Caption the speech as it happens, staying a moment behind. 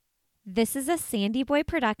This is a Sandy Boy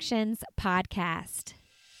Productions podcast.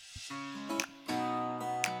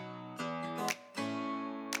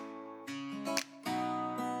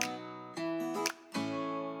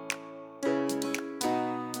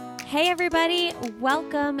 Hey everybody,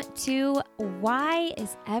 welcome to Why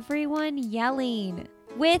Is Everyone Yelling?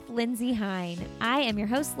 With Lindsay Hine. I am your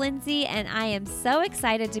host, Lindsay, and I am so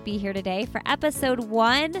excited to be here today for episode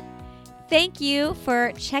 1. Thank you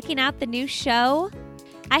for checking out the new show.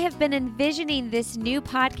 I have been envisioning this new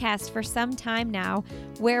podcast for some time now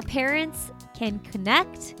where parents can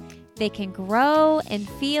connect, they can grow, and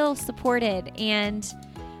feel supported. And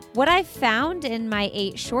what I've found in my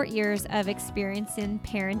 8 short years of experience in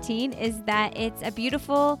parenting is that it's a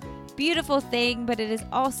beautiful thing, but it is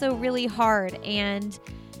also really hard. And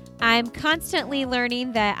I'm constantly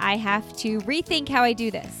learning that I have to rethink how I do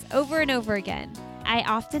this over and over again. I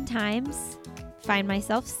oftentimes find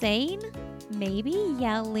myself saying, maybe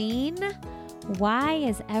yelling, why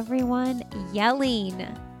is everyone yelling?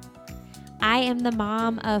 I am the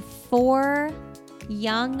mom of 4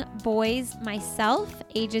 young boys myself,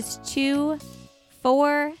 ages 2,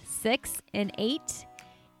 4, 6, and 8.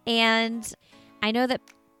 And I know that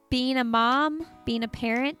being a mom, being a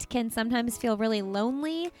parent can sometimes feel really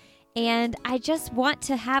lonely. And I just want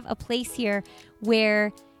to have a place here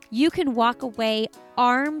where you can walk away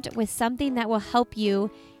armed with something that will help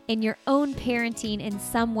you in your own parenting in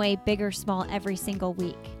some way, big or small, every single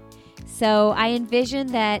week. So I envision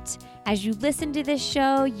that as you listen to this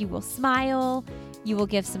show, you will smile, you will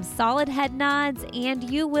give some solid head nods, and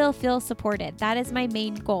you will feel supported. That is my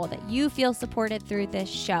main goal, that you feel supported through this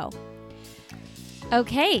show.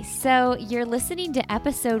 Okay, so you're listening to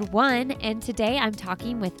episode 1, and today I'm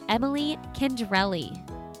talking with Emily Calandrelli.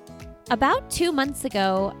 About 2 months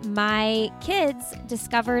ago, my kids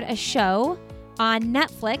discovered a show on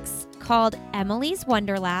Netflix called Emily's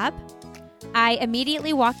Wonderlab. I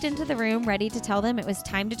immediately walked into the room ready to tell them it was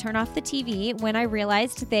time to turn off the TV when I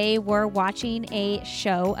realized they were watching a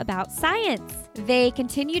show about science. They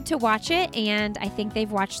continued to watch it, and I think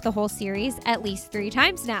they've watched the whole series at least 3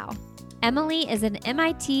 times now. Emily is an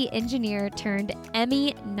MIT engineer turned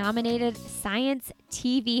Emmy-nominated science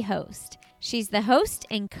TV host. She's the host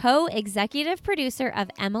and co-executive producer of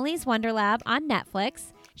Emily's Wonderlab on Netflix.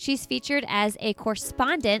 She's featured as a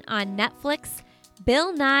correspondent on Netflix,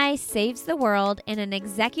 Bill Nye Saves the World, and an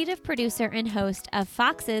executive producer and host of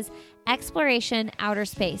Fox's Exploration Outer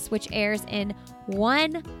Space, which airs in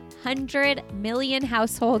 100 million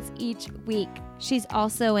households each week. She's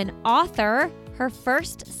also an author. Her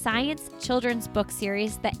first science children's book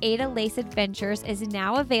series, The Ada Lace Adventures, is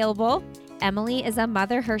now available. Emily is a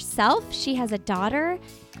mother herself. She has a daughter.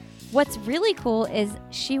 What's really cool is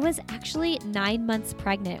she was actually 9 months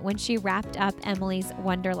pregnant when she wrapped up Emily's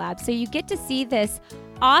Wonderlab. So you get to see this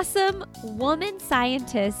awesome woman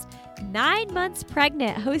scientist 9 months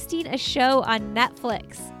pregnant hosting a show on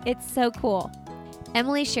Netflix. It's so cool.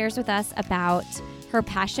 Emily shares with us about her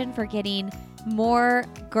passion for getting more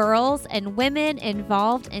girls and women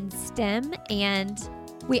involved in STEM, and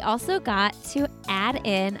we also got to add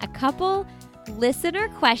in a couple listener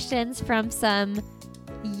questions from some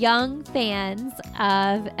young fans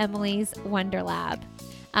of Emily's Wonderlab.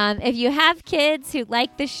 If you have kids who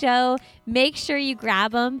like the show, make sure you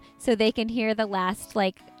grab them so they can hear the last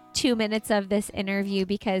 2 minutes of this interview,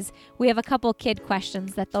 because we have a couple kid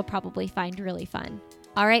questions that they'll probably find really fun.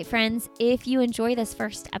 All right, friends, if you enjoy this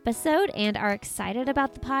first episode and are excited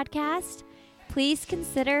about the podcast, please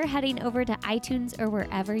consider heading over to iTunes or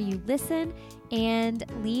wherever you listen and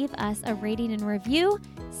leave us a rating and review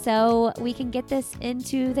so we can get this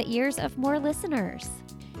into the ears of more listeners.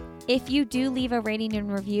 If you do leave a rating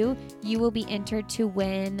and review, you will be entered to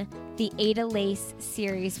win the Ada Lace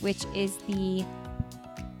series, which is the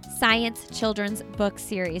science children's book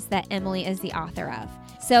series that Emily is the author of.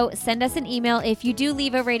 So send us an email if you do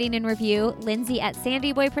leave a rating and review,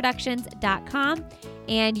 lindsay@sandyboyproductions.com,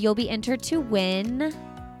 and you'll be entered to win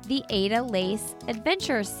the Ada Lace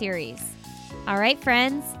Adventures series. All right,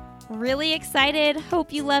 friends, really excited.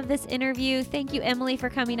 Hope you love this interview. Thank you, Emily,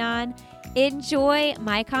 for coming on. Enjoy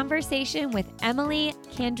my conversation with Emily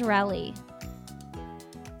Calandrelli.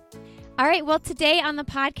 All right, well, today on the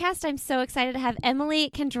podcast, I'm so excited to have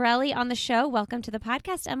Emily Calandrelli on the show. Welcome to the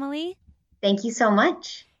podcast, Emily. Thank you so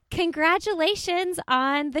much. Congratulations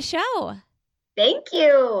on the show. Thank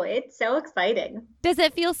you. It's so exciting. Does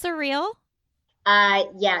it feel surreal?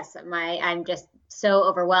 Yes, I'm just so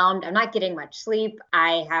overwhelmed. I'm not getting much sleep.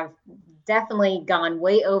 I have definitely gone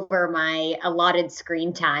way over my allotted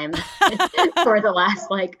screen time for the last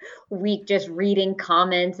week, just reading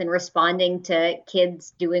comments and responding to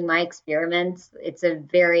kids doing my experiments. It's a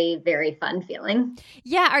very, very fun feeling.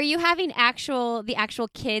 Yeah. Are you having the actual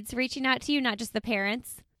kids reaching out to you, not just the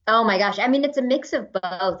parents? Oh my gosh. I mean, it's a mix of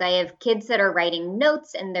both. I have kids that are writing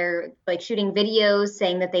notes and they're like shooting videos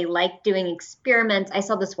saying that they like doing experiments. I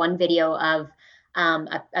saw this one video of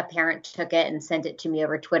a parent took it and sent it to me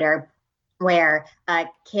over Twitter where a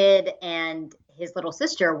kid and his little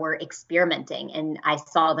sister were experimenting. And I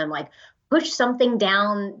saw them like push something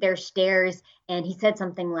down their stairs. And he said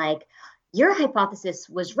something like, your hypothesis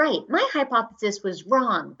was right. My hypothesis was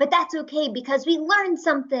wrong, but that's okay because we learned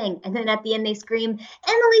something. And then at the end, they scream,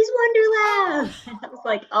 Emily's Wonderlab. And I was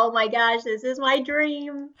like, oh my gosh, this is my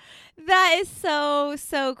dream. That is so,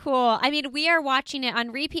 so cool. I mean, we are watching it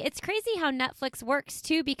on repeat. It's crazy how Netflix works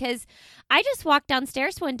too, because I just walked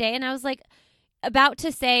downstairs one day and I was like, about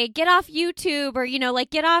to say, get off YouTube or, like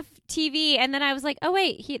get off TV. And then I was like, oh,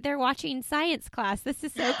 wait, they're watching science class. This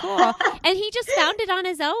is so cool. And he just found it on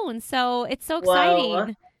his own. So it's so exciting.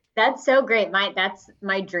 Whoa. That's so great. That's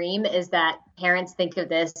my dream is that parents think of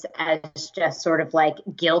this as just sort of like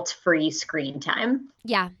guilt-free screen time.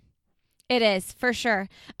 Yeah. It is, for sure.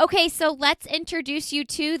 Okay, so let's introduce you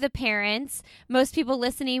to the parents. Most people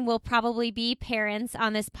listening will probably be parents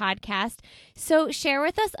on this podcast. So share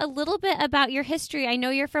with us a little bit about your history. I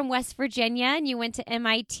know you're from West Virginia and you went to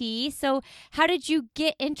MIT. So how did you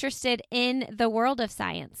get interested in the world of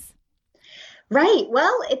science? Right.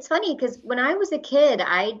 Well, it's funny because when I was a kid,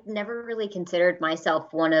 I never really considered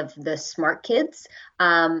myself one of the smart kids.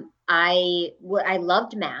 I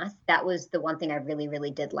loved math. That was the one thing I really,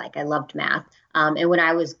 really did like. I loved math. And when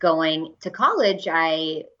I was going to college,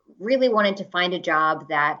 I really wanted to find a job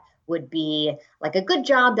that would be like a good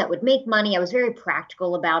job that would make money. I was very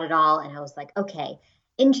practical about it all. And I was like, okay,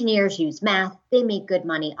 engineers use math. They make good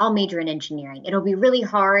money. I'll major in engineering. It'll be really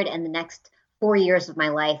hard. And the next 4 years of my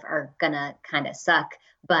life are going to kind of suck,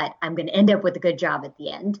 but I'm going to end up with a good job at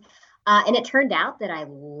the end. And it turned out that I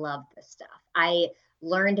loved this stuff. I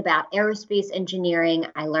learned about aerospace engineering.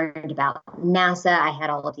 I learned about NASA. I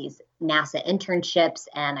had all of these NASA internships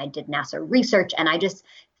and I did NASA research and I just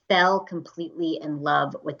fell completely in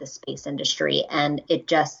love with the space industry. And it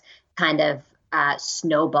just kind of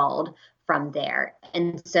snowballed from there.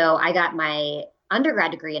 And so I got my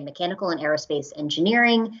undergrad degree in mechanical and aerospace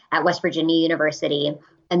engineering at West Virginia University.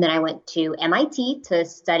 And then I went to MIT to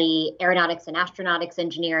study aeronautics and astronautics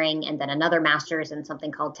engineering, and then another master's in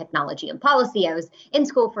something called technology and policy. I was in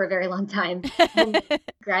school for a very long time and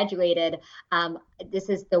graduated. This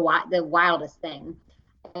is the wildest thing.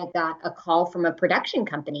 I got a call from a production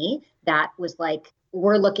company that was like,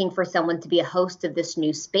 we're looking for someone to be a host of this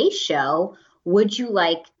new space show. Would you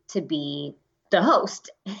like to be the host?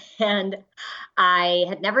 And I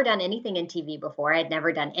had never done anything in TV before. I'd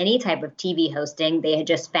never done any type of TV hosting. They had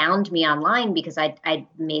just found me online because I'd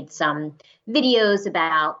made some videos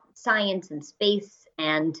about science and space.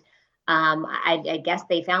 And I guess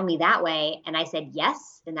they found me that way. And I said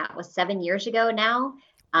yes. And that was 7 years ago now.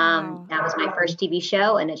 Wow. That was my first TV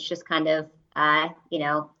show. And it's just kind of,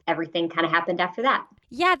 everything kind of happened after that.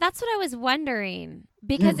 Yeah, that's what I was wondering.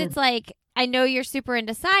 Because it's like, I know you're super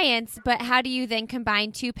into science, but how do you then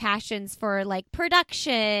combine two passions for like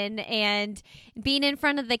production and being in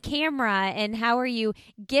front of the camera? And how are you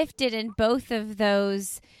gifted in both of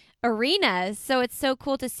those arenas? So it's so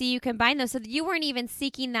cool to see you combine those. So you weren't even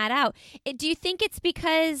seeking that out. Do you think it's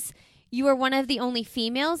because you were one of the only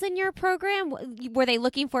females in your program? Were they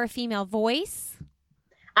looking for a female voice?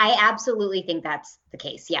 I absolutely think that's the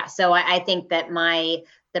case. Yeah. So I think that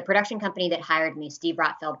the production company that hired me, Steve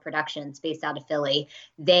Rotfeld Productions, based out of Philly,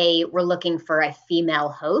 they were looking for a female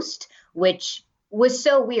host, which was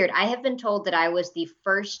so weird. I have been told that I was the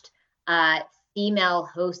first female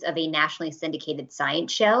host of a nationally syndicated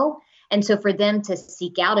science show. And so for them to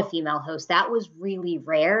seek out a female host, that was really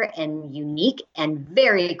rare and unique and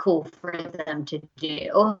very cool for them to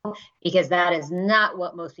do, because that is not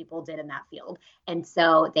what most people did in that field. And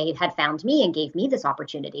so they had found me and gave me this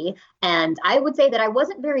opportunity. And I would say that I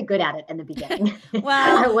wasn't very good at it in the beginning.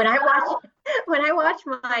 Wow. When I watched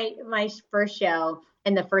my first show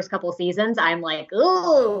in the first couple seasons, I'm like,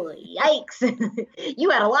 oh, yikes. You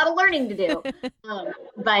had a lot of learning to do.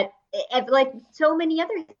 But like so many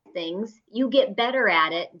other things, you get better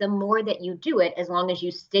at it the more that you do it. As long as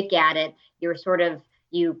you stick at it, you're sort of,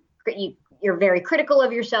 you're very critical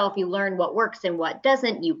of yourself. You learn what works and what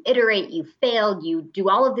doesn't. You iterate, you fail, you do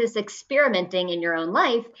all of this experimenting in your own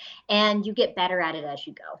life, and you get better at it as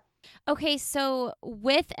you go. Okay, so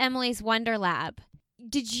with Emily's Wonderlab,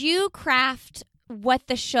 did you craft what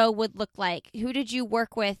the show would look like? Who did you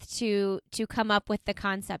work with to come up with the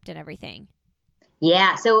concept and everything?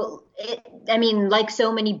 Yeah. So, like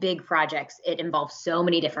so many big projects, it involves so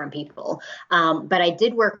many different people. But I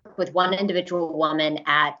did work with one individual woman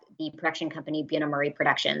at the production company, Buena Marie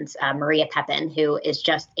Productions, Maria Pepin, who is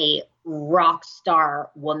just a rock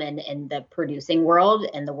star woman in the producing world,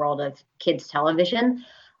 in the world of kids television.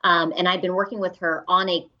 And I've been working with her on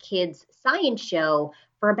a kids science show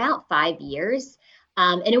for about 5 years.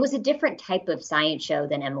 And it was a different type of science show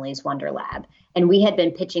than Emily's Wonderlab. And we had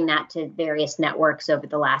been pitching that to various networks over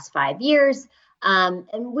the last 5 years. And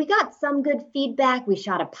we got some good feedback. We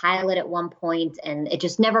shot a pilot at one point, and it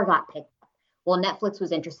just never got picked up. Well, Netflix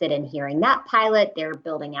was interested in hearing that pilot. They're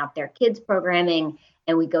building out their kids programming.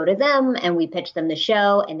 And we go to them and we pitch them the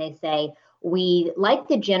show. And they say, we like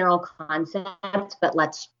the general concept, but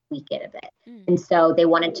let's tweak it a bit. And so they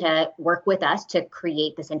wanted to work with us to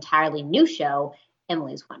create this entirely new show,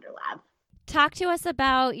 Emily's Wonderlab. Talk to us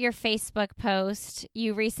about your Facebook post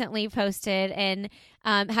you recently posted, and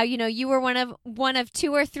how you were one of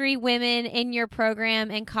 2 or 3 women in your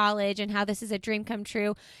program in college, and how this is a dream come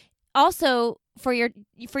true. Also, for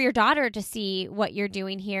your daughter to see what you're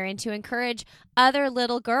doing here and to encourage other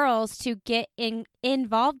little girls to get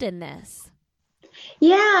involved in this.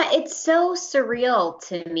 Yeah, it's so surreal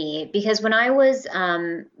to me because when I was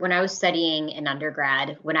studying in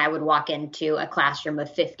undergrad, when I would walk into a classroom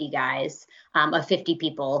of 50 guys, of 50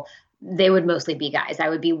 people, they would mostly be guys. I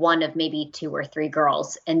would be one of maybe 2 or 3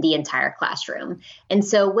 girls in the entire classroom. And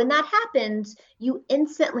so when that happens, you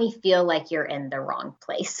instantly feel like you're in the wrong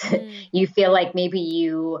place. You feel like maybe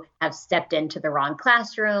you have stepped into the wrong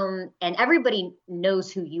classroom, and everybody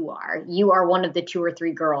knows who you are. You are one of the 2 or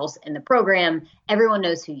 3 girls in the program. Everyone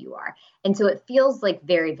knows who you are. And so it feels like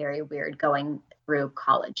very, very weird going through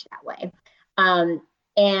college that way.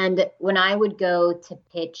 And when I would go to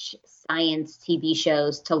pitch science TV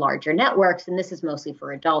shows to larger networks, and this is mostly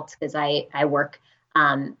for adults because I work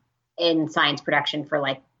in science production for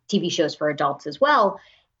like TV shows for adults as well,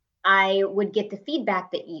 I would get the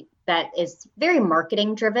feedback that is very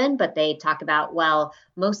marketing driven, but they talk about, well,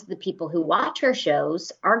 most of the people who watch our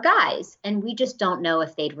shows are guys, and we just don't know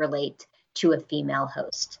if they'd relate to a female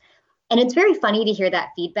host. And it's very funny to hear that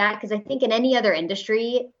feedback because I think in any other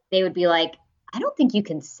industry, they would be like, I don't think you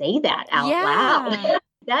can say that out loud.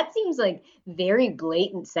 That seems like very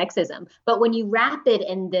blatant sexism. But when you wrap it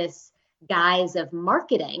in this guise of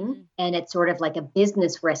marketing and it's sort of like a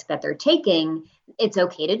business risk that they're taking, it's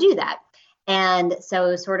okay to do that. And so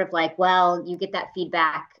it was sort of like, well, you get that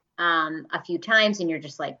feedback a few times and you're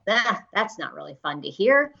just like, that's not really fun to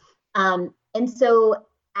hear. And so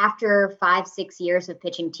after 5-6 years of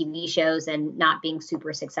pitching TV shows and not being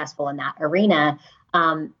super successful in that arena,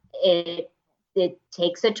 it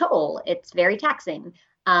takes a toll. It's very taxing.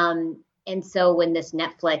 And so when this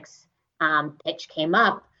Netflix pitch came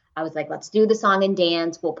up, I was like, let's do the song and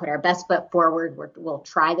dance. We'll put our best foot forward. We'll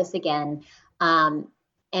try this again. And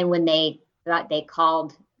when they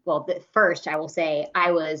called, well, first I will say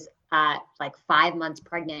I was like 5 months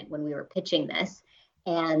pregnant when we were pitching this.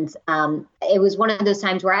 And it was one of those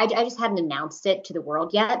times where I just hadn't announced it to the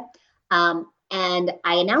world yet. And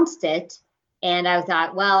I announced it. And I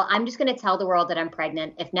thought, well, I'm just going to tell the world that I'm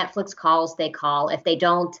pregnant. If Netflix calls, they call. If they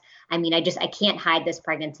don't, I can't hide this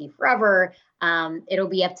pregnancy forever. It'll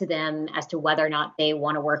be up to them as to whether or not they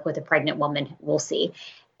want to work with a pregnant woman. We'll see.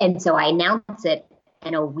 And so I announced it.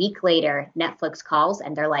 And a week later, Netflix calls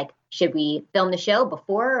and they're like, should we film the show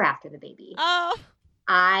before or after the baby? Oh,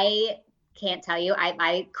 I can't tell you.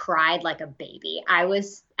 I cried like a baby.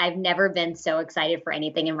 I've never been so excited for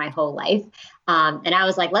anything in my whole life. And I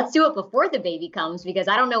was like, let's do it before the baby comes because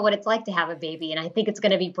I don't know what it's like to have a baby. And I think it's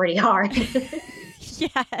going to be pretty hard.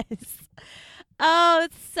 Yes. Oh,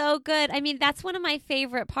 it's so good. I mean, that's one of my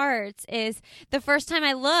favorite parts is the first time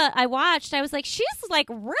I watched, I was like, she's like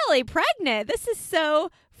really pregnant. This is so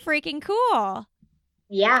freaking cool.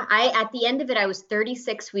 Yeah, at the end of it, I was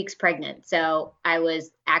 36 weeks pregnant. So I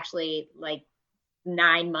was actually like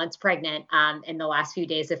 9 months pregnant in the last few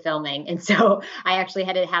days of filming. And so I actually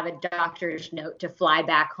had to have a doctor's note to fly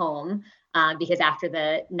back home because after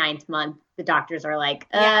the 9th month, the doctors are like,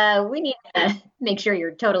 we need to make sure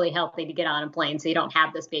you're totally healthy to get on a plane so you don't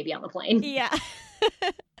have this baby on the plane. Yeah.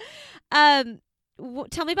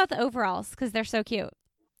 Tell me about the overalls because they're so cute.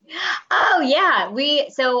 Oh, yeah.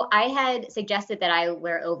 So I had suggested that I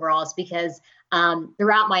wear overalls because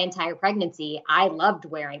throughout my entire pregnancy, I loved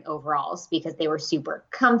wearing overalls because they were super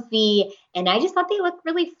comfy. And I just thought they looked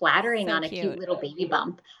really flattering on a cute little baby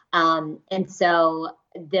bump. And so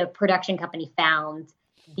the production company found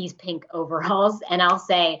these pink overalls. And I'll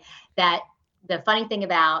say that the funny thing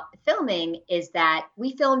about filming is that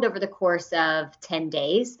we filmed over the course of 10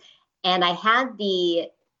 days. And I had the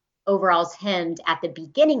overalls hemmed at the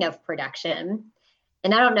beginning of production.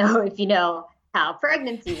 And I don't know if you know how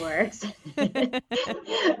pregnancy works,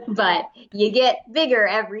 but you get bigger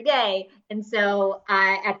every day. And so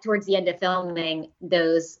towards the end of filming,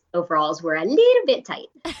 those overalls were a little bit tight.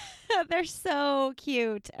 They're so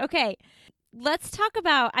cute. Okay. Let's talk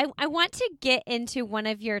about, I want to get into one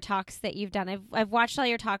of your talks that you've done. I've watched all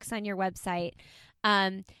your talks on your website.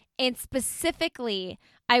 And specifically,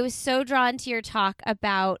 I was so drawn to your talk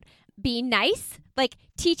about being nice, like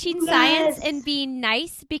teaching science and being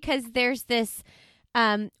nice, because there's this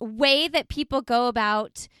way that people go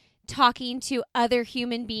about talking to other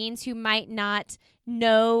human beings who might not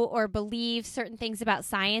know or believe certain things about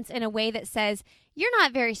science in a way that says, you're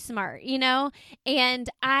not very smart, you know? And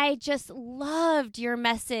I just loved your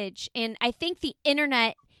message. And I think the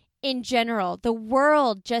internet in general, the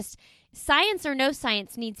world, just science or no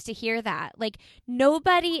science, needs to hear that. Like,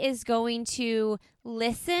 nobody is going to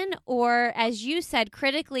listen or, as you said,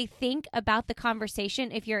 critically think about the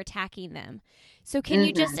conversation if you're attacking them. So can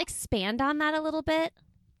you just expand on that a little bit?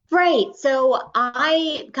 Right. So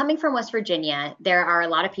coming from West Virginia, there are a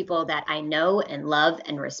lot of people that I know and love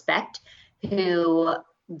and respect who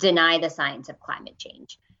deny the science of climate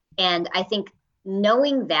change. And I think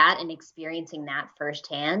knowing that and experiencing that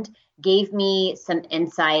firsthand gave me some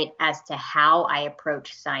insight as to how I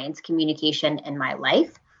approach science communication in my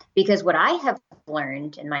life. Because what I have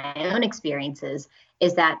learned in my own experiences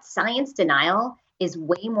is that science denial is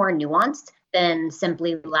way more nuanced than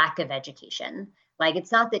simply lack of education. Like,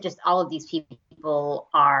 it's not that just all of these people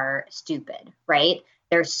are stupid, right?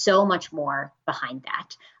 There's so much more behind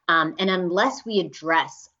that. And unless we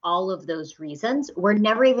address all of those reasons, we're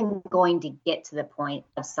never even going to get to the point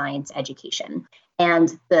of science education. And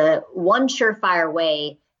the one surefire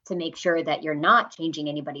way to make sure that you're not changing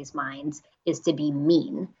anybody's minds is to be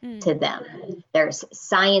mean to them. There's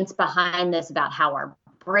science behind this about how our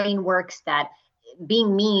brain works, that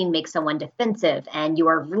being mean makes someone defensive, and you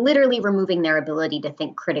are literally removing their ability to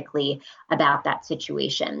think critically about that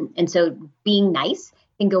situation. And so being nice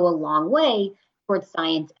can go a long way towards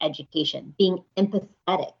science education. Being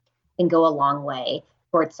empathetic can go a long way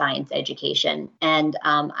towards science education. And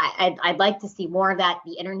I'd like to see more of that.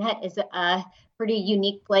 The internet is a pretty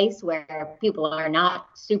unique place where people are not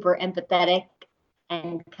super empathetic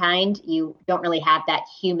and kind. You don't really have that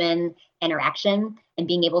human interaction, and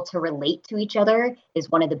being able to relate to each other is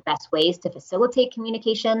one of the best ways to facilitate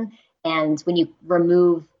communication. And when you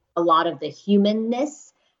remove a lot of the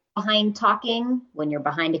humanness behind talking, when you're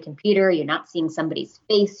behind a computer, you're not seeing somebody's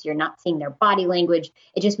face, you're not seeing their body language,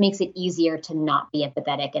 it just makes it easier to not be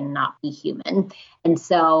empathetic and not be human. And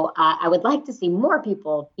so I would like to see more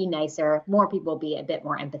people be nicer, more people be a bit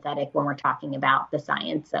more empathetic when we're talking about the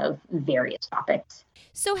science of various topics.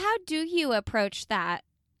 So how do you approach that?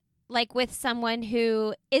 Like with someone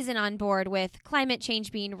who isn't on board with climate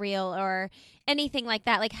change being real or anything like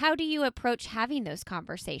that? Like, how do you approach having those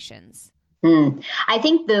conversations? I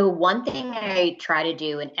think the one thing I try to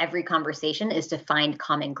do in every conversation is to find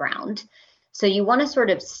common ground. So you want to sort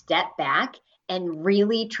of step back and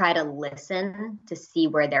really try to listen to see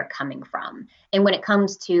where they're coming from. And when it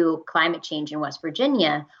comes to climate change in West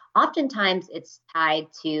Virginia, oftentimes it's tied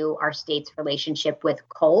to our state's relationship with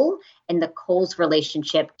coal and the coal's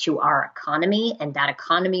relationship to our economy and that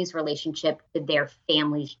economy's relationship to their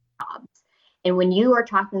family's jobs. And when you are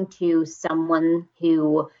talking to someone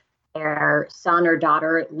who their son or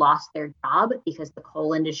daughter lost their job because the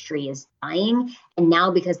coal industry is dying, and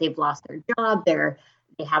now because they've lost their job,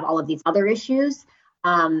 they have all of these other issues,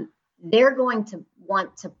 they're going to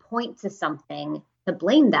want to point to something to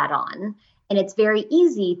blame that on. And it's very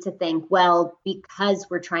easy to think, well, because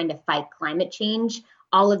we're trying to fight climate change,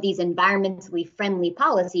 all of these environmentally friendly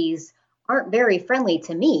policies aren't very friendly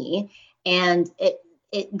to me. And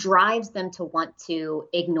it drives them to want to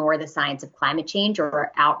ignore the science of climate change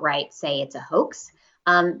or outright say it's a hoax,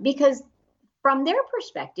 because from their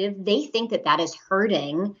perspective, they think that that is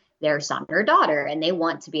hurting their son or daughter, and they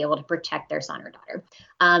want to be able to protect their son or daughter.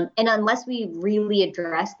 And unless we really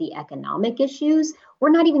address the economic issues, we're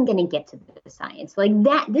not even going to get to the science. Like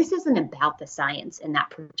that, this isn't about the science in that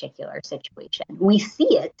particular situation. We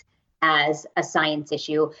see it as a science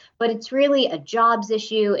issue, but it's really a jobs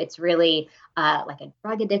issue. It's really like a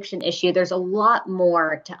drug addiction issue. There's a lot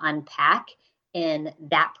more to unpack in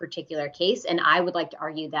that particular case. And I would like to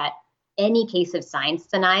argue that any case of science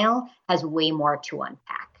denial has way more to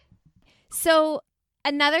unpack. So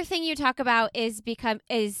Another thing you talk about is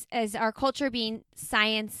our culture being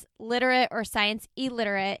science literate or science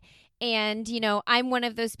illiterate. And, I'm one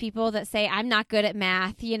of those people that say I'm not good at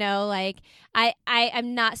math, like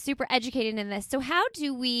I'm not super educated in this. So how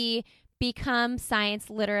do we become science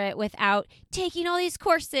literate without taking all these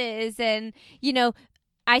courses? And,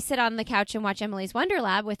 I sit on the couch and watch Emily's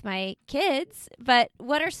Wonderlab with my kids, but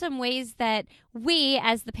what are some ways that we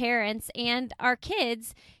as the parents and our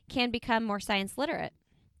kids can become more science literate?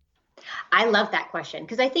 I love that question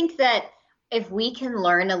because I think that if we can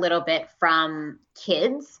learn a little bit from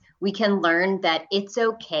kids, we can learn that it's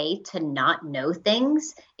okay to not know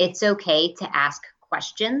things. It's okay to ask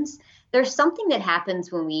questions. There's something that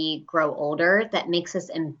happens when we grow older that makes us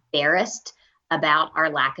embarrassed about our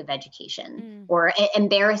lack of education or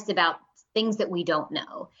embarrassed about things that we don't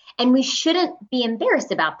know. And we shouldn't be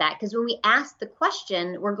embarrassed about that because when we ask the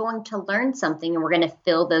question, we're going to learn something and we're going to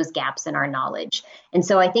fill those gaps in our knowledge. And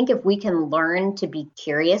so I think if we can learn to be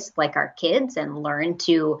curious like our kids and learn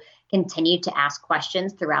to continue to ask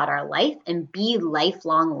questions throughout our life and be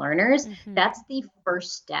lifelong learners, that's the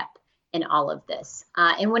first step in all of this.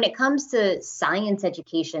 And when it comes to science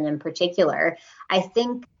education in particular, I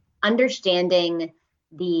think understanding,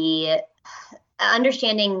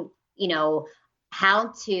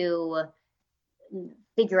 how to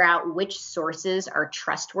figure out which sources are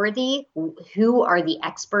trustworthy, who are the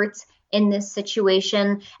experts in this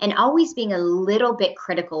situation, and always being a little bit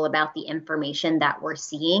critical about the information that we're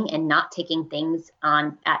seeing and not taking things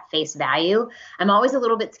on at face value. I'm always a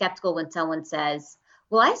little bit skeptical when someone says,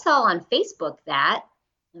 well, I saw on Facebook that.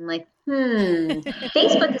 I'm like,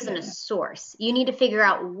 Facebook isn't a source. You need to figure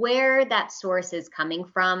out where that source is coming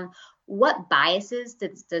from. What biases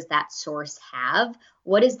does that source have?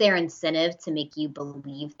 What is their incentive to make you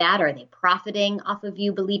believe that? Are they profiting off of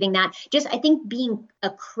you believing that? I think being a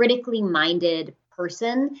critically minded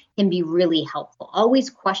person can be really helpful. Always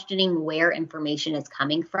questioning where information is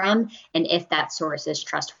coming from and if that source is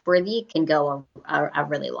trustworthy can go a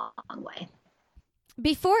really long way.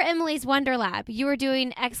 Before Emily's Wonderlab, you were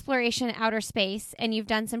doing exploration outer space, and you've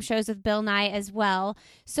done some shows with Bill Nye as well.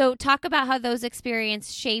 So talk about how those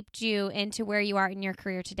experiences shaped you into where you are in your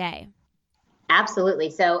career today. Absolutely.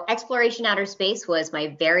 So Exploration Outer Space was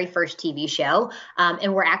my very first TV show,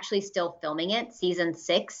 and we're actually still filming it. Season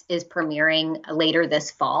 6 is premiering later this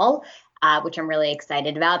fall, which I'm really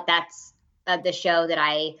excited about. That's the show that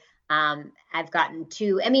I've gotten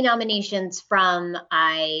 2 Emmy nominations from.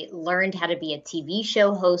 I learned how to be a TV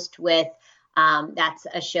show host with. That's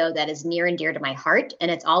a show that is near and dear to my heart. And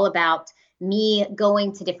it's all about me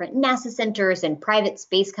going to different NASA centers and private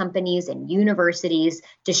space companies and universities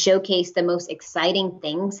to showcase the most exciting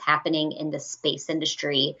things happening in the space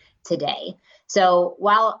industry today. So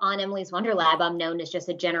while on Emily's Wonderlab, I'm known as just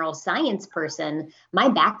a general science person, my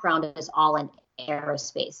background is all in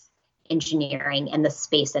aerospace engineering and the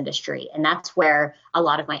space industry. And that's where a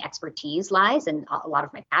lot of my expertise lies and a lot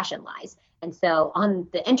of my passion lies. And so on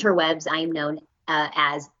the interwebs, I'm known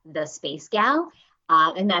as the Space Gal.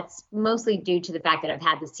 And that's mostly due to the fact that I've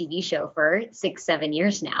had this TV show for 6-7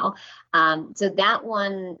 years now. So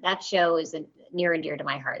that show is near and dear to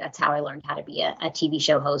my heart. That's how I learned how to be a TV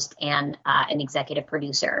show host and an executive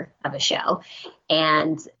producer of a show.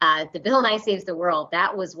 And the Bill Nye Saves the World,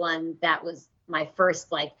 that was my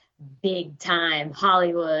first big time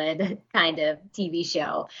Hollywood kind of TV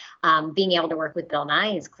show. Being able to work with Bill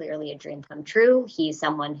Nye is clearly a dream come true. He's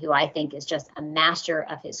someone who I think is just a master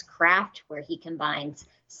of his craft, where he combines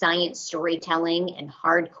science storytelling and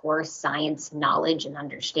hardcore science knowledge and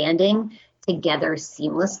understanding together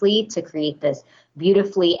seamlessly to create this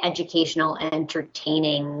beautifully educational and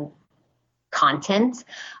entertaining content.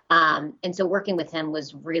 And so working with him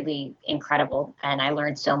was really incredible. And I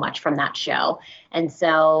learned so much from that show. And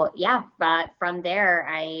so, but from there,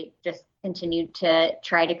 I just continued to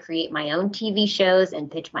try to create my own TV shows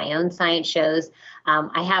and pitch my own science shows.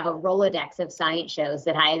 I have a Rolodex of science shows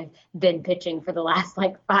that I've been pitching for the last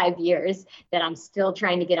 5 years that I'm still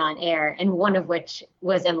trying to get on air, and one of which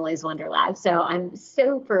was Emily's Wonderlab. So I'm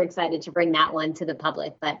super excited to bring that one to the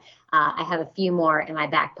public, but I have a few more in my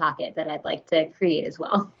back pocket that I'd like to create as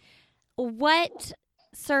well. What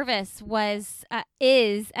service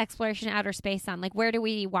is Exploration Outer Space on? Where do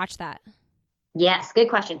we watch that? Yes, good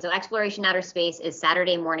question. So Exploration Outer Space is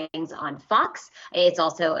Saturday mornings on Fox. It's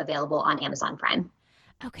also available on Amazon Prime.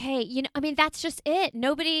 Okay. That's just it.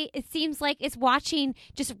 Nobody, it seems like, is watching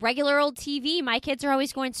just regular old TV. My kids are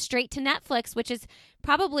always going straight to Netflix, which is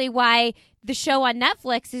probably why the show on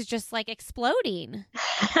Netflix is just exploding.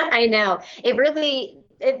 I know. It really,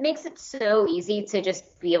 it makes it so easy to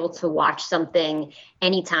just be able to watch something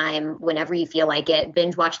anytime, whenever you feel like it,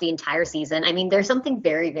 binge watch the entire season. I mean, there's something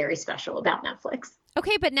very, very special about Netflix.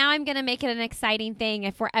 Okay, but now I'm going to make it an exciting thing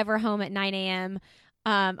if we're ever home at 9 a.m.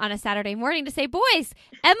 On a Saturday morning to say, boys,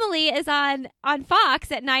 Emily is on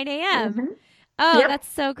Fox at 9 a.m. Mm-hmm. Oh, Yep. that's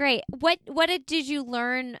so great. What did you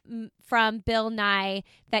learn from Bill Nye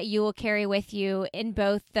that you will carry with you in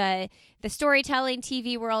both the storytelling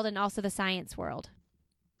TV world and also the science world?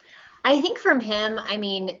 I think from him, I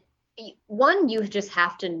mean, one, you just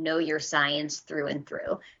have to know your science through and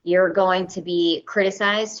through. You're going to be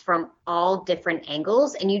criticized from all different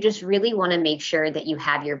angles, and you just really want to make sure that you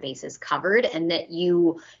have your bases covered and that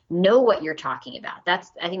you know what you're talking about.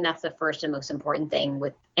 I think that's the first and most important thing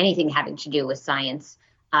with anything having to do with science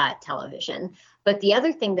television. But the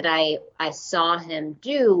other thing that I saw him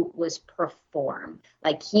do was perform.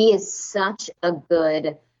 Like, he is such a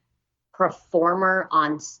good performer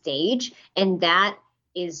on stage, and that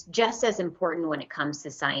is just as important when it comes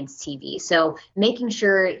to science TV. So making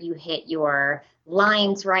sure you hit your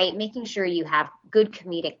lines right, making sure you have good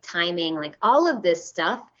comedic timing, like all of this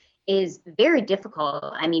stuff is very difficult.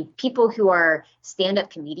 I mean, people who are stand-up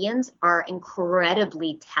comedians are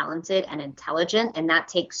incredibly talented and intelligent, and that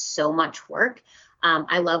takes so much work.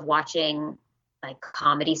 I love watching like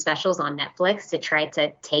comedy specials on Netflix to try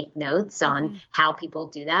to take notes on how people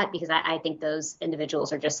do that, because I think those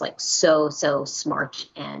individuals are just like so smart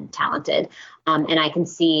and talented. And I can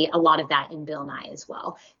see a lot of that in Bill Nye as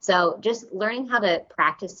well. So just learning how to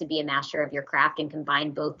practice to be a master of your craft and combine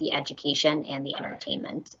both the education and the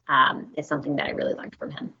entertainment is something that I really learned from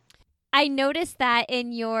him. I noticed that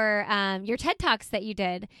in your TED Talks that you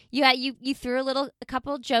did, you threw a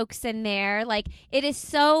couple jokes in there. Like, it is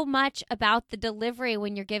so much about the delivery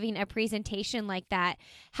when you're giving a presentation like that.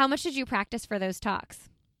 How much did you practice for those talks?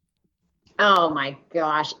 Oh my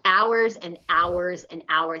gosh, hours and hours and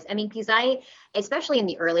hours. I mean, because especially in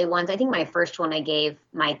the early ones, I think my first one I gave,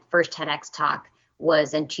 my first TEDx talk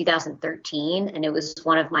was in 2013, and it was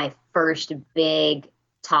one of my first big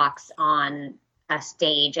talks on a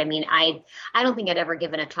stage. I mean, I don't think I'd ever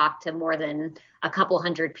given a talk to more than a couple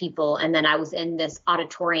hundred people. And then I was in this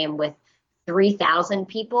auditorium with 3,000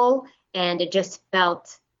 people, and it just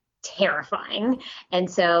felt terrifying.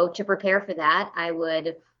 And so to prepare for that, I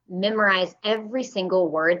would memorize every single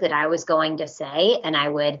word that I was going to say. And I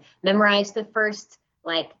would memorize the first,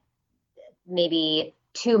 like, maybe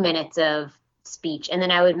 2 minutes of speech, and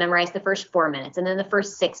then I would memorize the first 4 minutes, and then the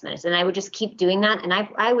first 6 minutes, and I would just keep doing that. And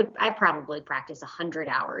I probably practice 100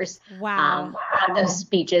 hours Wow. on those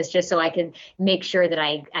speeches, just so I could make sure that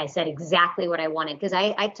I said exactly what I wanted, because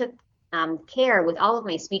I took care with all of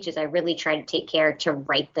my speeches. I really try to take care to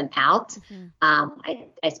write them out. I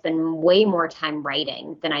spend way more time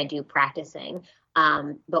writing than I do practicing.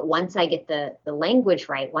 But once I get the language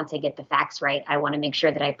right, once I get the facts right, I want to make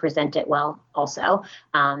sure that I present it well also.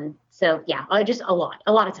 So yeah, just a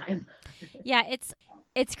lot of time. Yeah,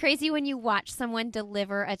 it's crazy when you watch someone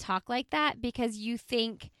deliver a talk like that, because you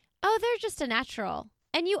think, oh, they're just a natural.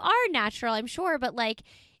 And you are natural, I'm sure, but like,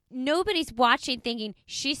 nobody's watching thinking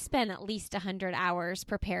she spent at least 100 hours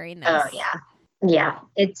preparing this. Oh yeah. Yeah.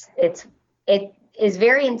 It is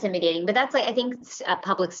very intimidating, but that's, like, I think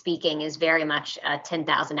public speaking is very much a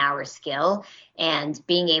 10,000 hour skill, and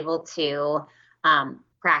being able to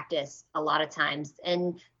practice a lot of times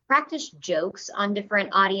and practice jokes on different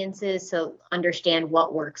audiences. So understand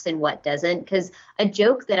what works and what doesn't, because a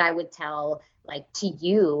joke that I would tell, like, to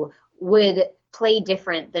you would play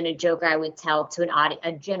different than a joke I would tell to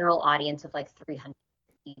a general audience of like 300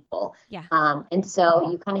 people. Yeah. And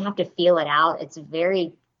so you kind of have to feel it out. It's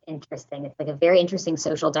very interesting. It's like a very interesting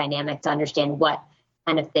social dynamic to understand what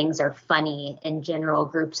kind of things are funny in general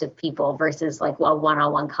groups of people versus like a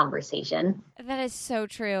one-on-one conversation. That is so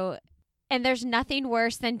true. And there's nothing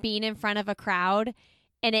worse than being in front of a crowd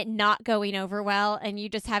and it not going over well, and you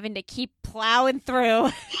just having to keep plowing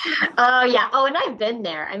through. Oh yeah. Oh, and I've been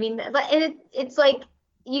there. I mean, it's like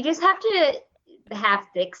you just have to have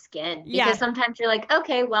thick skin, because sometimes you're like,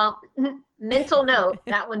 okay, well, mental note,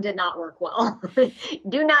 that one did not work well.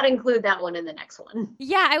 Do not include that one in the next one.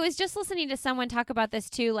 Yeah, I was just listening to someone talk about this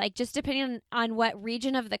too, like just depending on what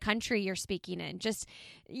region of the country you're speaking in, just,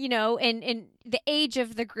 and the age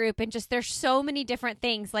of the group, and just there's so many different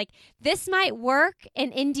things. Like, this might work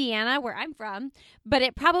in Indiana, where I'm from, but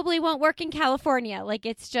it probably won't work in California. Like,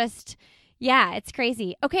 it's just, yeah, it's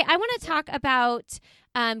crazy. Okay, I want to talk about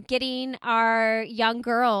getting our young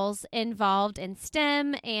girls involved in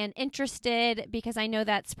STEM and interested, because I know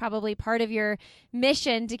that's probably part of your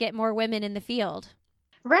mission to get more women in the field.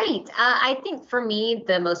 Right. I think for me,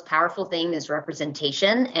 the most powerful thing is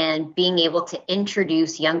representation and being able to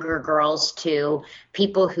introduce younger girls to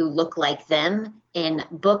people who look like them in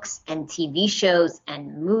books and TV shows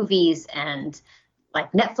and movies and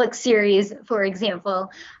like Netflix series, for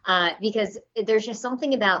example, because there's just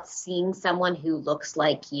something about seeing someone who looks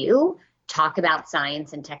like you talk about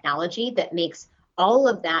science and technology that makes all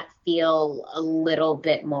of that feel a little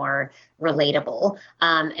bit more relatable.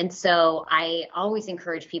 And so I always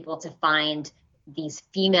encourage people to find these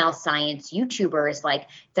female science YouTubers like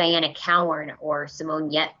Diana Cowan or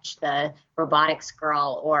Simone Yetch, the robotics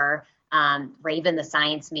girl, or Raven the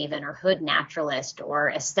Science Maven, or Hood Naturalist,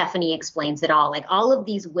 or as Stephanie Explains It All. Like all of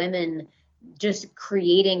these women just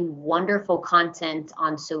creating wonderful content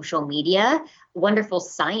on social media, wonderful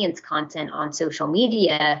science content on social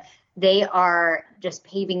media. They are just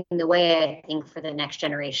paving the way, I think, for the next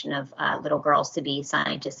generation of little girls to be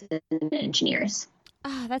scientists and engineers.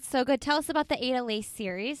 Oh, that's so good. Tell us about the Ada Lace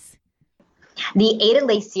series. The Ada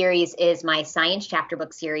Lace series is my science chapter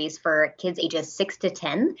book series for kids ages 6 to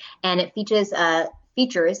 10, and it features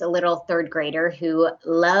a little third grader who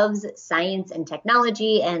loves science and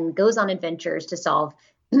technology and goes on adventures to solve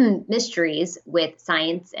mysteries with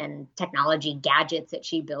science and technology gadgets that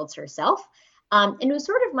she builds herself. And it was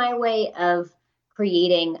sort of my way of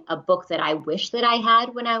creating a book that I wish that I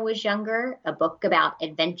had when I was younger, a book about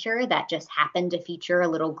adventure that just happened to feature a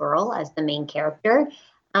little girl as the main character.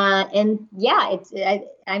 And yeah,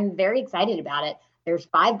 I'm very excited about it. There's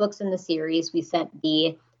 5 books in the series. We sent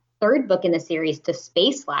the third book in the series to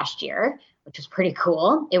space last year, which was pretty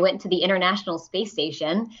cool. It went to the International Space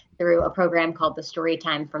Station through a program called the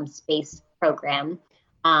Storytime from Space program.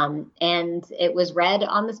 And it was read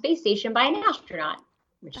on the space station by an astronaut,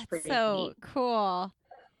 which is That's pretty so neat. cool.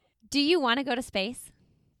 Do you want to go to space?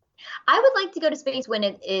 I would like to go to space when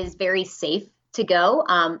it is very safe to go.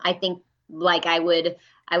 I think like I would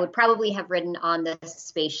probably have ridden on the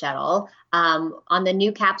space shuttle. On the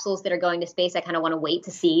new capsules that are going to space, I kind of want to wait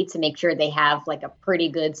to see to make sure they have like a pretty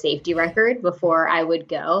good safety record before I would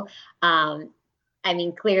go. I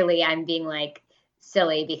mean, clearly I'm being like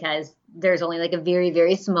silly because there's only like a very,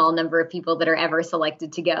 very small number of people that are ever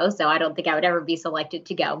selected to go. So I don't think I would ever be selected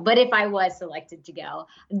to go. But if I was selected to go,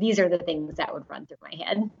 these are the things that would run through my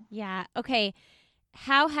head. Yeah. Okay.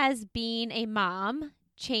 How has being a mom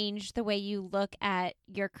changed the way you look at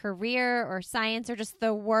your career or science or just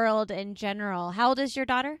the world in general? How old is your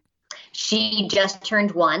daughter? She just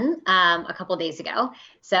turned 1 a couple days ago.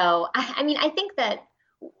 So, I mean, I think that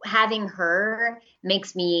having her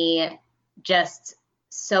makes me just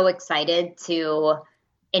so excited to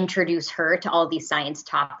introduce her to all these science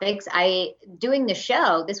topics. Doing the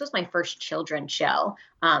show, this was my first children's show,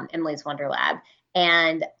 Emily's Wonderlab,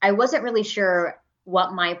 and I wasn't really sure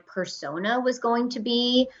what my persona was going to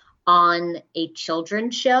be on a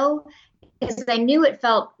children's show because I knew it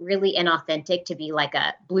felt really inauthentic to be like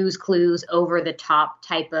a Blues Clues over the top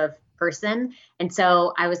type of person. And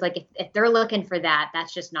so I was like, if they're looking for that,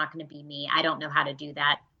 that's just not going to be me. I don't know how to do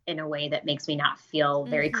that in a way that makes me not feel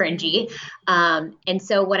very Mm-hmm. cringy. And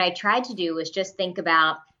so what I tried to do was just think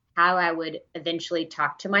about how I would eventually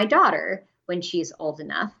talk to my daughter when she's old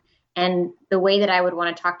enough. And the way that I would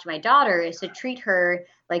want to talk to my daughter is to treat her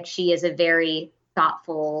like she is a very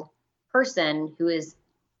thoughtful person who is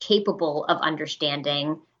capable of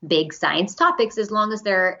understanding big science topics as long as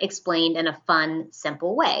they're explained in a fun,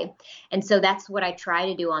 simple way. And so that's what I try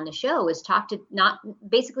to do on the show is talk to not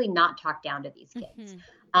basically not talk down to these kids.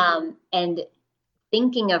 Mm-hmm. And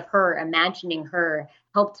thinking of her, imagining her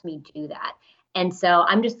helped me do that. And so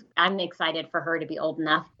I'm excited for her to be old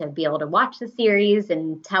enough to be able to watch the series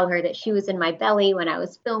and tell her that she was in my belly when I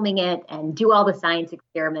was filming it and do all the science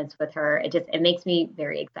experiments with her. It makes me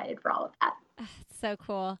very excited for all of that. So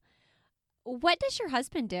cool. What does your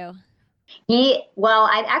husband do? Well,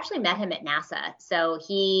 I actually met him at NASA. So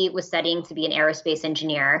he was studying to be an aerospace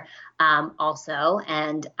engineer also.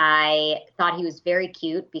 And I thought he was very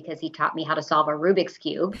cute because he taught me how to solve a Rubik's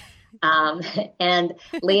Cube. Um, and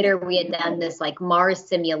later we had done this like Mars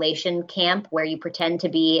simulation camp where you pretend to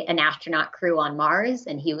be an astronaut crew on Mars.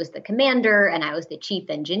 And he was the commander and I was the chief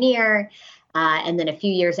engineer. And then a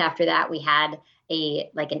few years after that, we had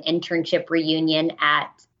an internship reunion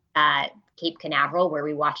at Cape Canaveral, where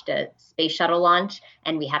we watched a space shuttle launch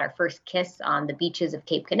and we had our first kiss on the beaches of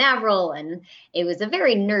Cape Canaveral. And it was a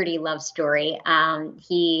very nerdy love story.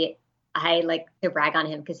 He I like to brag on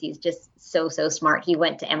him because he's just so smart. He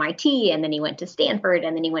went to MIT and then he went to Stanford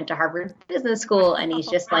and then he went to Harvard Business School. And he's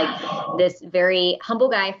just like this very humble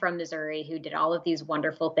guy from Missouri who did all of these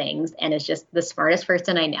wonderful things and is just the smartest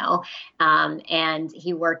person I know. And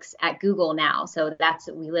he works at Google now. So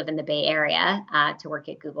we live in the Bay Area to work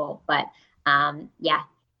at Google. But yeah,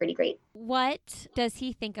 pretty great. What does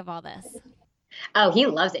he think of all this? Oh, he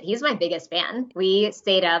loves it. He's my biggest fan. We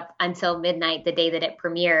stayed up until midnight the day that it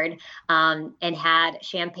premiered, and had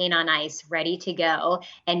champagne on ice ready to go.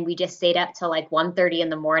 And we just stayed up till like 1:30 in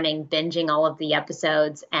the morning, binging all of the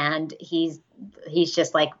episodes. And he's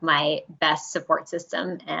just like my best support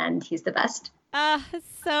system, and he's the best.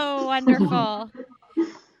 So wonderful.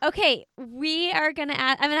 Okay, I'm going to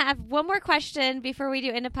have one more question before we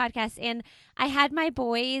do end the podcast. And I had my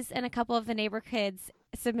boys and a couple of the neighbor kids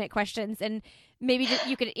submit questions, and maybe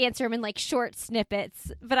you could answer them in like short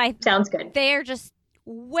snippets. But sounds good. They're just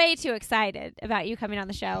way too excited about you coming on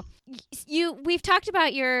the show. We've talked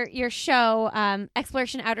about your show,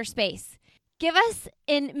 Exploration Outer Space. Give us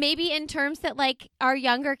maybe in terms that like our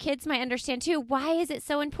younger kids might understand too. Why is it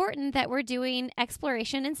so important that we're doing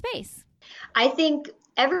exploration in space? I think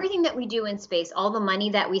everything that we do in space, all the money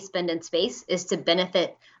that we spend in space is to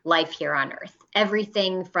benefit life here on Earth.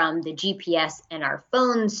 Everything from the GPS in our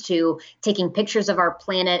phones to taking pictures of our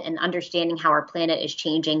planet and understanding how our planet is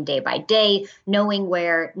changing day by day, knowing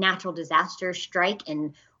where natural disasters strike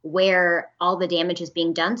and where all the damage is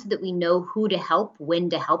being done so that we know who to help, when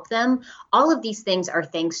to help them. All of these things are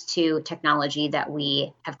thanks to technology that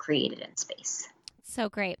we have created in space. So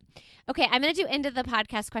great. Okay, I'm going to do end of the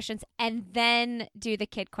podcast questions and then do the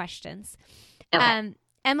kid questions. Okay.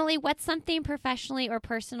 Emily, what's something professionally or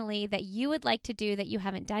personally that you would like to do that you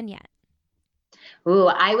haven't done yet? Ooh,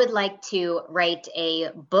 I would like to write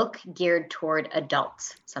a book geared toward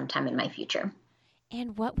adults sometime in my future.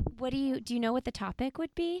 And what do you know what the topic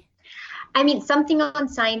would be? I mean, something on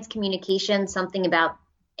science communication, something about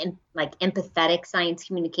like empathetic science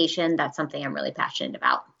communication. That's something I'm really passionate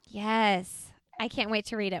about. Yes. I can't wait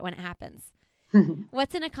to read it when it happens.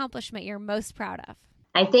 What's an accomplishment you're most proud of?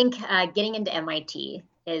 I think getting into MIT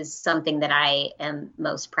is something that I am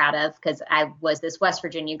most proud of because I was this West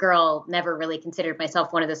Virginia girl, never really considered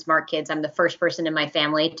myself one of the smart kids. I'm the first person in my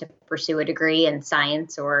family to pursue a degree in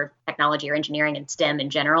science or technology or engineering and STEM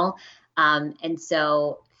in general. And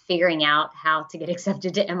so figuring out how to get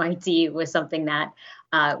accepted to MIT was something that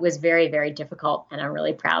was very, very difficult. And I'm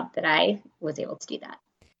really proud that I was able to do that.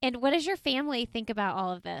 And what does your family think about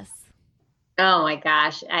all of this? Oh my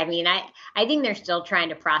gosh. I mean, I think they're still trying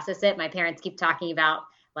to process it. My parents keep talking about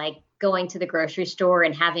like going to the grocery store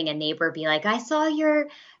and having a neighbor be like, I saw your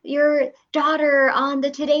daughter on the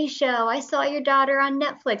Today Show. I saw your daughter on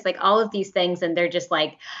Netflix, like all of these things. And they're just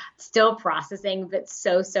like still processing, but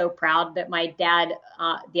so proud that my dad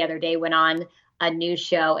the other day went on a news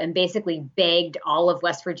show and basically begged all of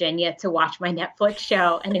West Virginia to watch my Netflix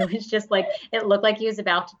show. And it was just like, it looked like he was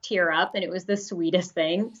about to tear up and it was the sweetest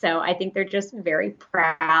thing. So I think they're just very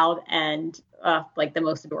proud and like the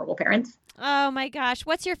most adorable parents. Oh my gosh.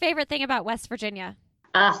 What's your favorite thing about West Virginia?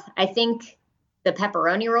 I think the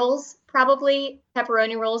pepperoni rolls, probably.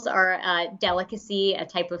 Pepperoni rolls are a delicacy, a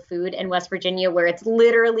type of food in West Virginia where it's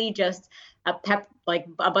literally just like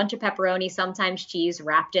a bunch of pepperoni, sometimes cheese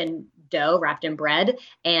wrapped in dough, wrapped in bread.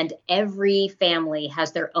 And every family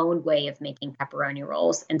has their own way of making pepperoni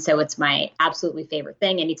rolls. And so it's my absolutely favorite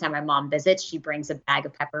thing. Anytime my mom visits, she brings a bag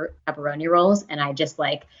of pepperoni rolls. And I just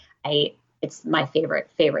like, it's my favorite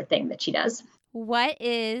thing that she does. What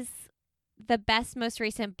is the best, most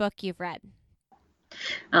recent book you've read?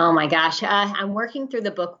 Oh my gosh. I'm working through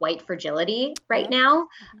the book White Fragility right now.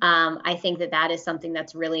 I think that is something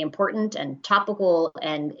that's really important and topical,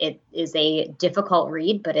 and it is a difficult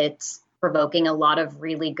read, but it's provoking a lot of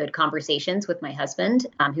really good conversations with my husband,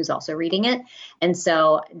 who's also reading it. And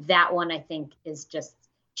so that one, I think, is just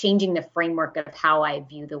changing the framework of how I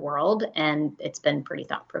view the world. And it's been pretty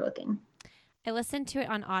thought-provoking. I listened to it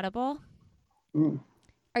on Audible.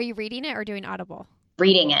 Are you reading it or doing Audible?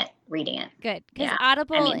 Reading it. Good. Because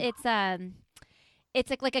Audible, it's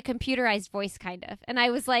like a computerized voice kind of. And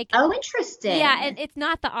I was like, oh, interesting. Yeah, and it's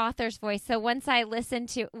not the author's voice. So once I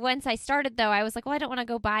started though, I was like, well, I don't want to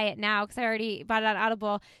go buy it now because I already bought it on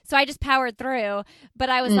Audible. So I just powered through. But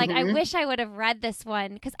I was like, I wish I would have read this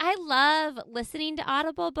one because I love listening to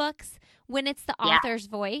Audible books when it's the author's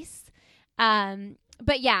voice.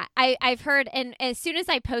 But yeah, I've heard, and as soon as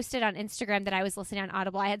I posted on Instagram that I was listening on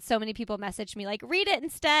Audible, I had so many people message me like, read it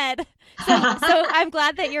instead. So I'm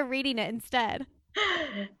glad that you're reading it instead.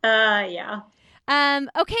 Yeah.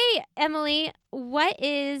 Okay, Emily, what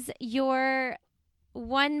is your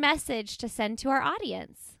one message to send to our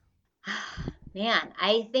audience? Man,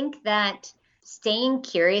 I think that staying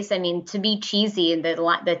curious, I mean, to be cheesy,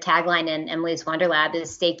 the tagline in Emily's Wonderlab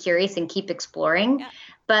is stay curious and keep exploring. Yeah.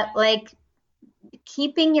 But like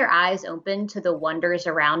keeping your eyes open to the wonders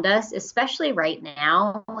around us, especially right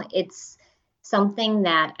now, it's something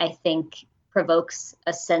that I think provokes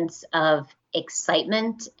a sense of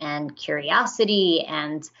excitement and curiosity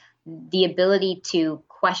and the ability to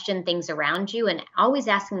question things around you and always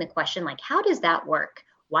asking the question, like, how does that work?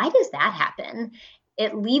 Why does that happen?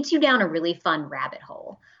 It leads you down a really fun rabbit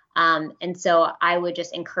hole. And so I would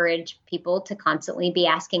just encourage people to constantly be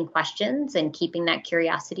asking questions and keeping that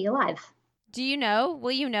curiosity alive. Do you know?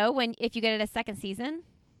 Will you know when if you get it a second season?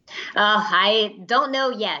 I don't know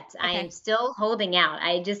yet. I am Okay. still holding out.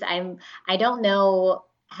 I don't know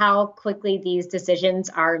how quickly these decisions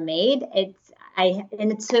are made.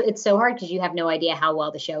 It's so hard because you have no idea how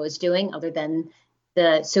well the show is doing other than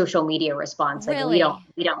the social media response. Like Really?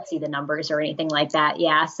 we don't see the numbers or anything like that.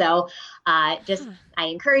 Yeah. So just Huh. I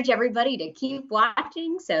encourage everybody to keep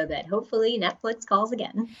watching so that hopefully Netflix calls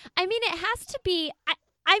again. I mean, it has to be.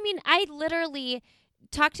 I mean, I literally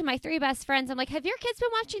talked to my three best friends. I'm like, "Have your kids been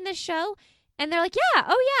watching this show?" And they're like, "Yeah,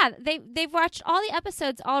 oh yeah, they've watched all the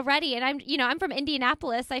episodes already." And I'm from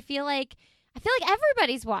Indianapolis. I feel like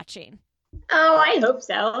everybody's watching. Oh, I hope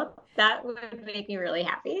so. That would make me really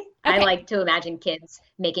happy. I Okay, like to imagine kids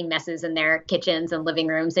making messes in their kitchens and living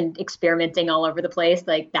rooms and experimenting all over the place.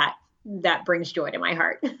 Like that brings joy to my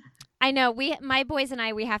heart. I know my boys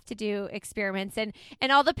and we have to do experiments, and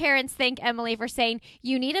all the parents thank Emily for saying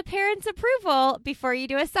you need a parent's approval before you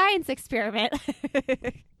do a science experiment.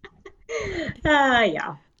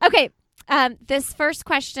 Yeah. Okay, this first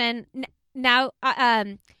question now.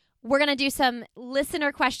 We're gonna do some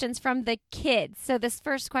listener questions from the kids. So this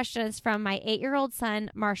first question is from my 8-year-old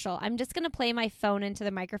son, Marshall. I'm just gonna play my phone into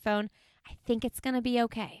the microphone. I think it's gonna be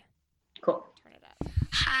okay. Cool. Turn it up.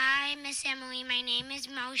 Hi, Miss Emily. My name is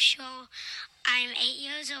Marshall. I'm 8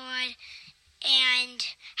 years old. And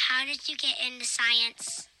how did you get into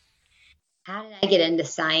science? How did I get into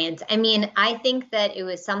science? I mean, I think that it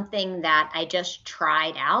was something that I just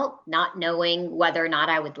tried out, not knowing whether or not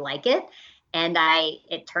I would like it. And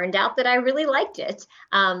it turned out that I really liked it.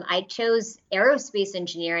 I chose aerospace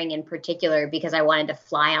engineering in particular because I wanted to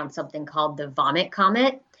fly on something called the Vomit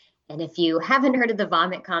Comet. And if you haven't heard of the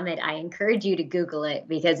Vomit Comet, I encourage you to Google it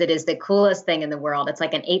because it is the coolest thing in the world. It's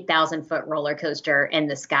like an 8,000-foot roller coaster in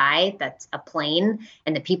the sky that's a plane,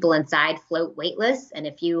 and the people inside float weightless. And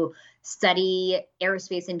if you study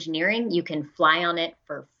aerospace engineering, you can fly on it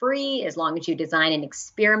for free as long as you design an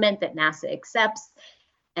experiment that NASA accepts.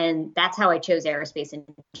 And that's how I chose aerospace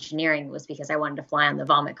engineering, was because I wanted to fly on the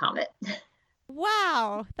Vomit Comet.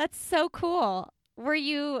 Wow, that's so cool. Were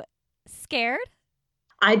you scared?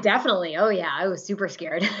 I definitely, oh yeah, I was super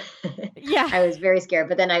scared. Yeah. I was very scared,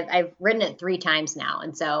 but then I've ridden it 3 times now.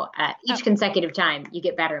 And so Oh, each consecutive time, you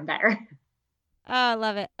get better and better. oh, I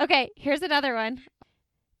love it. Okay, here's another one.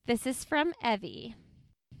 This is from Evie.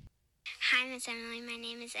 Hi, Miss Emily. My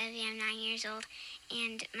name is Evie. I'm 9 years old.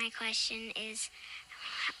 And my question is,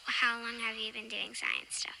 how long have you been doing science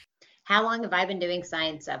stuff? How long have I been doing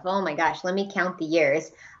science stuff? Oh my gosh, let me count the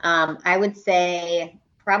years. I would say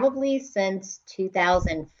probably since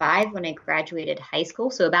 2005 when I graduated high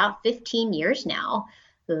school. So about 15 years now.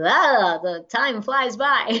 Ah, the time flies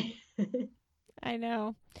by. I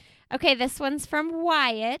know. Okay, this one's from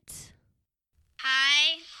Wyatt.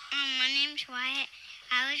 Hi, my name's Wyatt.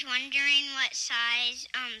 I was wondering what size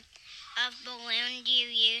of balloon you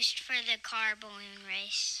used for the car balloon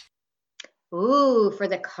race. Ooh, for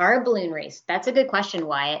the car balloon race. That's a good question,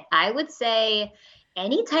 Wyatt. I would say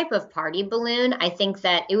any type of party balloon. I think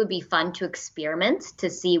that it would be fun to experiment to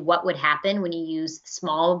see what would happen when you use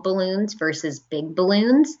small balloons versus big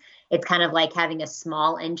balloons. It's kind of like having a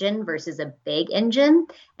small engine versus a big engine.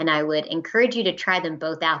 And I would encourage you to try them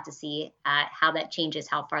both out to see how that changes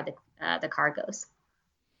how far the car goes.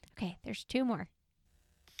 Okay, there's two more.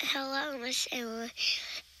 Hello, Miss Emily.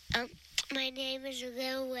 My name is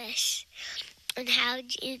Lewis. And how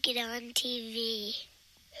did you get on TV?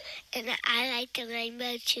 And I like the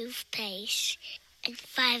rainbow toothpaste. And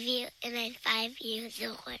I'm 5 years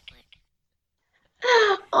old.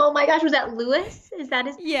 Oh my gosh, was that Lewis? Is that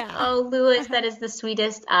his? Yeah. Oh, Lewis, that is the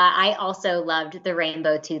sweetest. I also loved the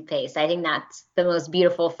rainbow toothpaste. I think that's the most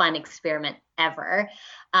beautiful, fun experiment ever.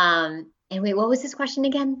 And wait, what was this question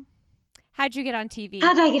again? How'd you get on TV?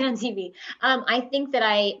 How did I get on TV? I think that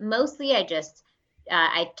I just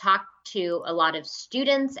I talked to a lot of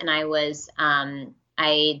students, and I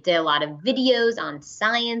I did a lot of videos on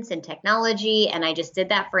science and technology, and I just did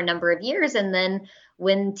that for a number of years. And then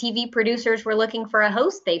when TV producers were looking for a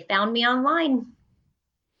host, they found me online.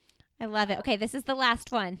 I love it. Okay, this is the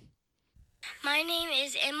last one. My name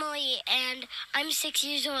is Emily, and I'm 6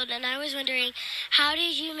 years old, and I was wondering, how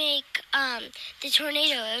did you make the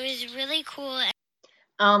tornado? It was really cool.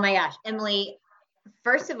 Oh my gosh, Emily,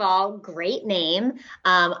 first of all, great name.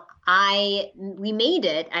 We made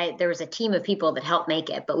it. There was a team of people that helped make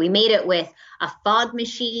it, but we made it with a fog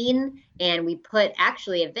machine, and we put at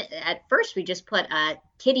first we just put a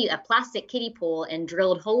plastic kiddie pool and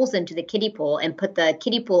drilled holes into the kiddie pool and put the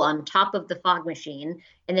kiddie pool on top of the fog machine,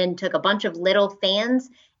 and then took a bunch of little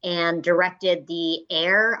fans and directed the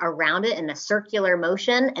air around it in a circular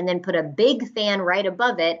motion, and then put a big fan right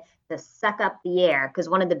above it to suck up the air, because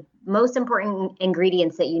one of the most important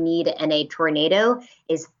ingredients that you need in a tornado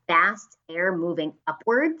is fast air moving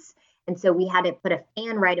upwards. And so we had to put a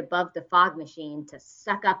fan right above the fog machine to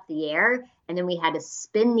suck up the air, and then we had to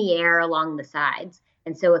spin the air along the sides.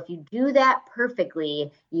 And so if you do that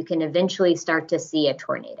perfectly, you can eventually start to see a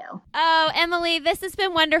tornado. Oh, Emily, this has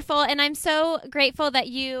been wonderful, and I'm so grateful that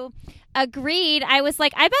you agreed. I was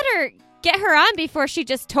like, I better get her on before she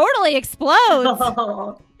just totally explodes.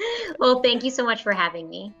 Oh. Well, thank you so much for having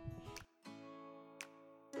me.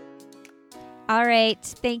 All right.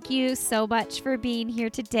 Thank you so much for being here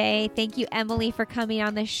today. Thank you, Emily, for coming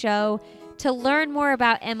on the show. To learn more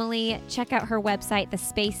about Emily, check out her website,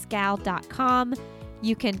 thespacegal.com.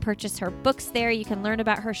 You can purchase her books there. You can learn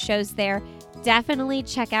about her shows there. Definitely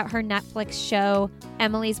check out her Netflix show,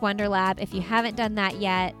 Emily's Wonderlab, if you haven't done that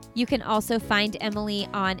yet. You can also find Emily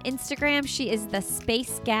on Instagram. She is the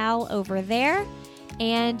Space Gal over there.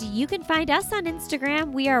 And you can find us on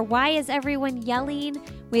Instagram. We are Why Is Everyone Yelling?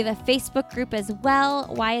 We have a Facebook group as well,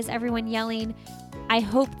 Why Is Everyone Yelling? I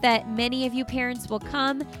hope that many of you parents will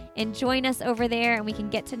come and join us over there, and we can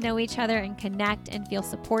get to know each other and connect and feel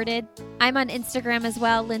supported. I'm on Instagram as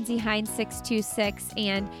well, Lindsay Hine 626,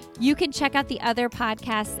 and you can check out the other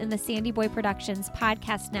podcasts in the Sandy Boy Productions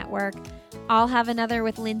podcast network. I'll have another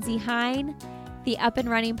with Lindsay Hine, the Up and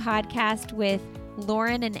Running podcast with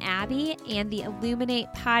Lauren and Abby, and the Illuminate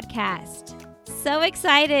podcast. So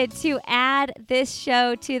excited to add this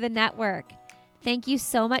show to the network. Thank you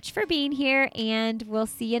so much for being here, and we'll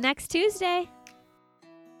see you next Tuesday.